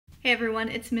Hey everyone,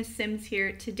 it's Miss Sims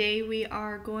here. Today we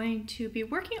are going to be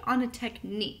working on a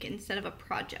technique instead of a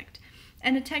project.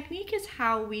 And a technique is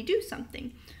how we do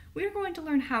something. We are going to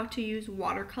learn how to use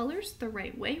watercolors the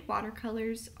right way.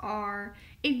 Watercolors are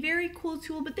a very cool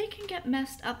tool, but they can get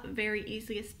messed up very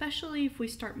easily, especially if we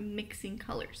start mixing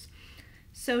colors.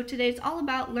 So today it's all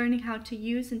about learning how to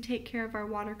use and take care of our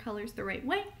watercolors the right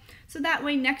way. So that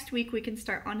way next week we can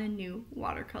start on a new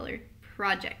watercolor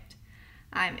project.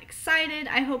 I'm excited.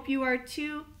 I hope you are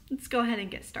too. Let's go ahead and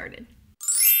get started.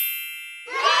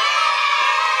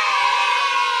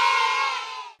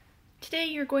 Today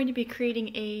you're going to be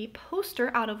creating a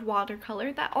poster out of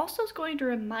watercolor that also is going to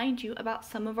remind you about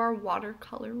some of our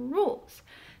watercolor rules.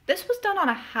 This was done on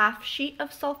a half sheet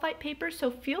of sulfite paper,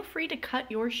 so feel free to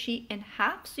cut your sheet in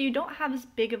half so you don't have as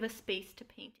big of a space to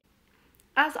paint.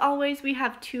 As always, we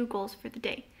have two goals for the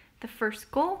day. The first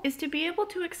goal is to be able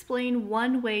to explain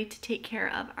one way to take care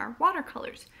of our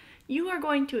watercolors. You are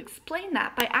going to explain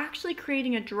that by actually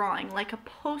creating a drawing, like a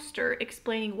poster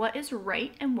explaining what is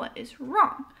right and what is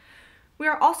wrong. We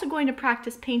are also going to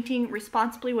practice painting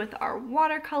responsibly with our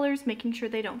watercolors, making sure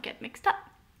they don't get mixed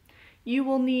up. You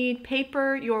will need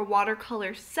paper, your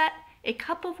watercolor set, a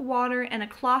cup of water, and a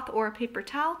cloth or a paper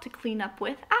towel to clean up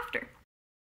with after.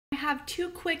 I have two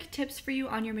quick tips for you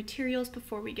on your materials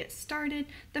before we get started.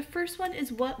 The first one is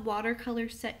what watercolor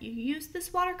set you use.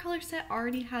 This watercolor set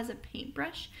already has a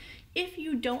paintbrush. If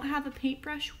you don't have a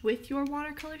paintbrush with your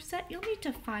watercolor set, you'll need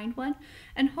to find one,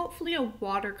 and hopefully a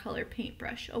watercolor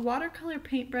paintbrush. A watercolor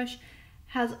paintbrush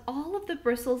has all of the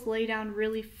bristles laid down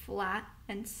really flat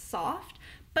and soft,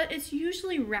 but it's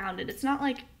usually rounded. It's not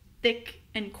like thick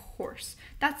and coarse.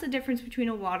 That's the difference between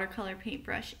a watercolor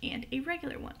paintbrush and a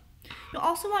regular one. You'll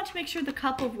also want to make sure the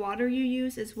cup of water you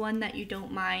use is one that you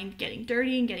don't mind getting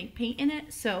dirty and getting paint in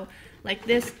it. So like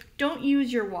this, don't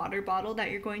use your water bottle that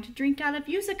you're going to drink out of.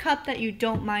 Use a cup that you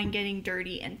don't mind getting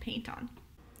dirty and paint on.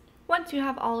 Once you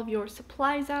have all of your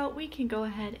supplies out, we can go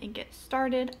ahead and get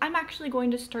started. I'm actually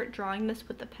going to start drawing this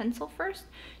with a pencil first.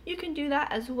 You can do that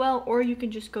as well, or you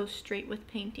can just go straight with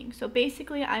painting. So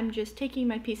basically, I'm just taking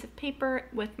my piece of paper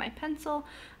with my pencil.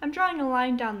 I'm drawing a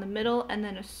line down the middle and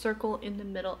then a circle in the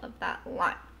middle of that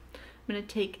line. I'm going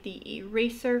to take the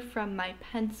eraser from my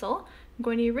pencil. I'm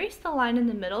going to erase the line in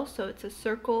the middle so it's a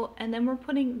circle, and then we're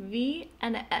putting V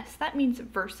and an S. That means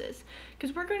versus,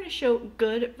 because we're going to show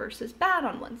good versus bad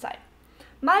on one side.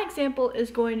 My example is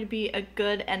going to be a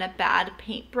good and a bad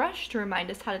paintbrush to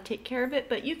remind us how to take care of it,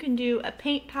 but you can do a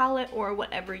paint palette or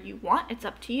whatever you want. It's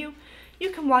up to you. You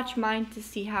can watch mine to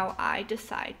see how I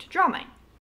decide to draw mine.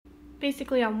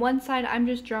 Basically on one side I'm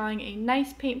just drawing a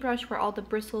nice paintbrush where all the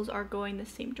bristles are going the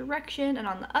same direction, and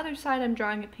on the other side I'm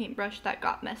drawing a paintbrush that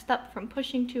got messed up from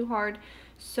pushing too hard,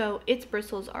 so its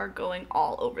bristles are going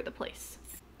all over the place.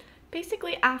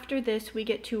 Basically after this we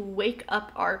get to wake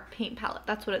up our paint palette.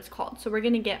 That's what it's called. So we're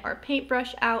going to get our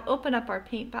paintbrush out, open up our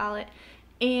paint palette,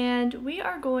 and we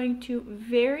are going to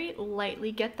very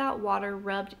lightly get that water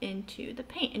rubbed into the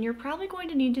paint. And you're probably going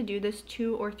to need to do this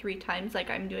 2 or 3 times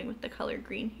like I'm doing with the color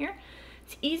green here.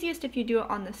 It's easiest if you do it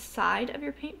on the side of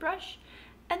your paintbrush.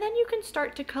 And then you can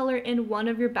start to color in one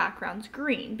of your backgrounds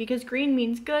green, because green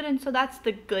means good, and so that's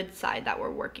the good side that we're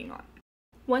working on.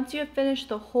 Once you have finished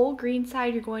the whole green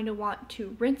side, you're going to want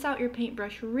to rinse out your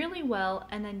paintbrush really well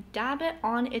and then dab it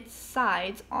on its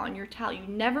sides on your towel. You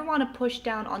never want to push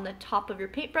down on the top of your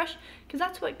paintbrush, because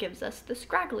that's what gives us the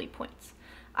scraggly points.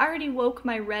 I already woke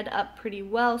my red up pretty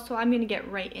well, so I'm going to get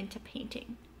right into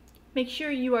painting. Make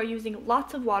sure you are using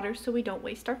lots of water so we don't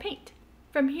waste our paint.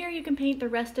 From here you can paint the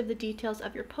rest of the details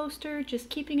of your poster, just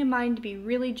keeping in mind to be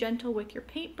really gentle with your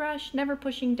paintbrush, never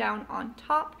pushing down on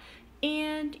top,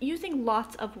 and using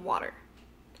lots of water.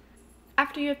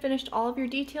 After you have finished all of your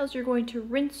details, you're going to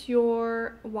rinse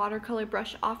your watercolor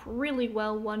brush off really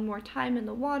well one more time in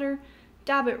the water,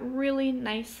 dab it really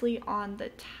nicely on the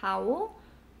towel,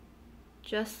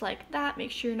 just like that. Make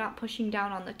sure you're not pushing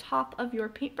down on the top of your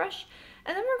paintbrush,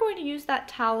 and then we're going to use that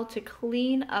towel to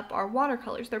clean up our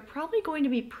watercolors. They're probably going to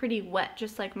be pretty wet,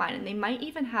 just like mine, and they might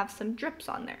even have some drips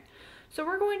on there. So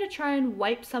we're going to try and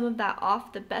wipe some of that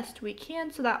off the best we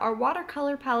can so that our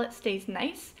watercolor palette stays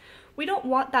nice. We don't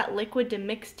want that liquid to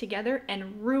mix together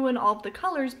and ruin all of the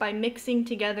colors by mixing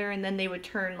together, and then they would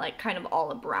turn like kind of all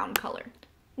a brown color.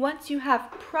 Once you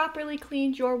have properly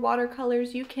cleaned your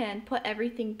watercolors, you can put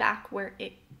everything back where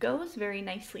it goes very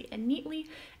nicely and neatly.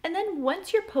 And then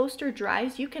once your poster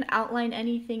dries, you can outline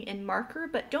anything in marker,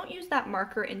 but don't use that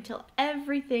marker until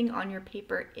everything on your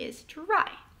paper is dry.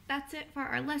 That's it for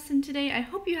our lesson today. I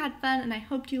hope you had fun, and I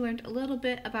hope you learned a little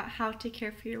bit about how to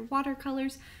care for your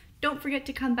watercolors. Don't forget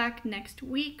to come back next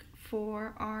week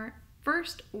for our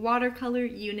first watercolor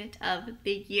unit of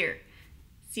the year.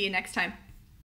 See you next time.